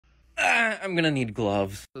I'm gonna need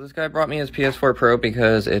gloves. So this guy brought me his PS4 Pro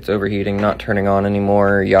because it's overheating, not turning on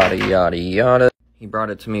anymore, yada yada yada. He brought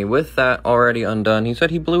it to me with that already undone. He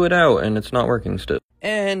said he blew it out and it's not working still.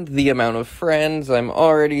 And the amount of friends I'm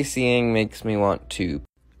already seeing makes me want to...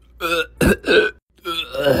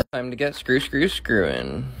 Time to get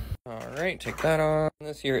screwing. Alright, take that off.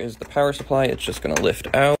 This here is the power supply. It's just gonna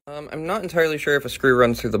lift out. I'm not entirely sure if a screw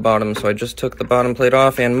runs through the bottom, so I just took the bottom plate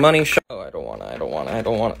off and money shot. Oh, I don't wanna.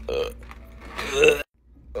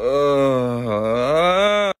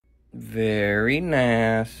 Very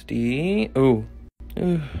nasty. Ooh.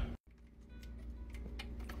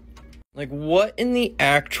 Like, what in the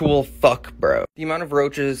actual fuck, bro? The amount of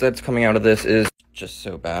roaches that's coming out of this is just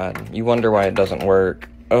so bad. You wonder why it doesn't work.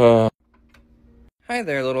 Hi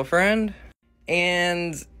there, little friend.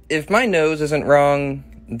 And if my nose isn't wrong,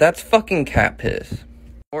 that's fucking cat piss.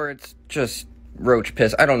 Or it's just roach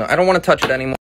piss. I don't know. I don't want to touch it anymore.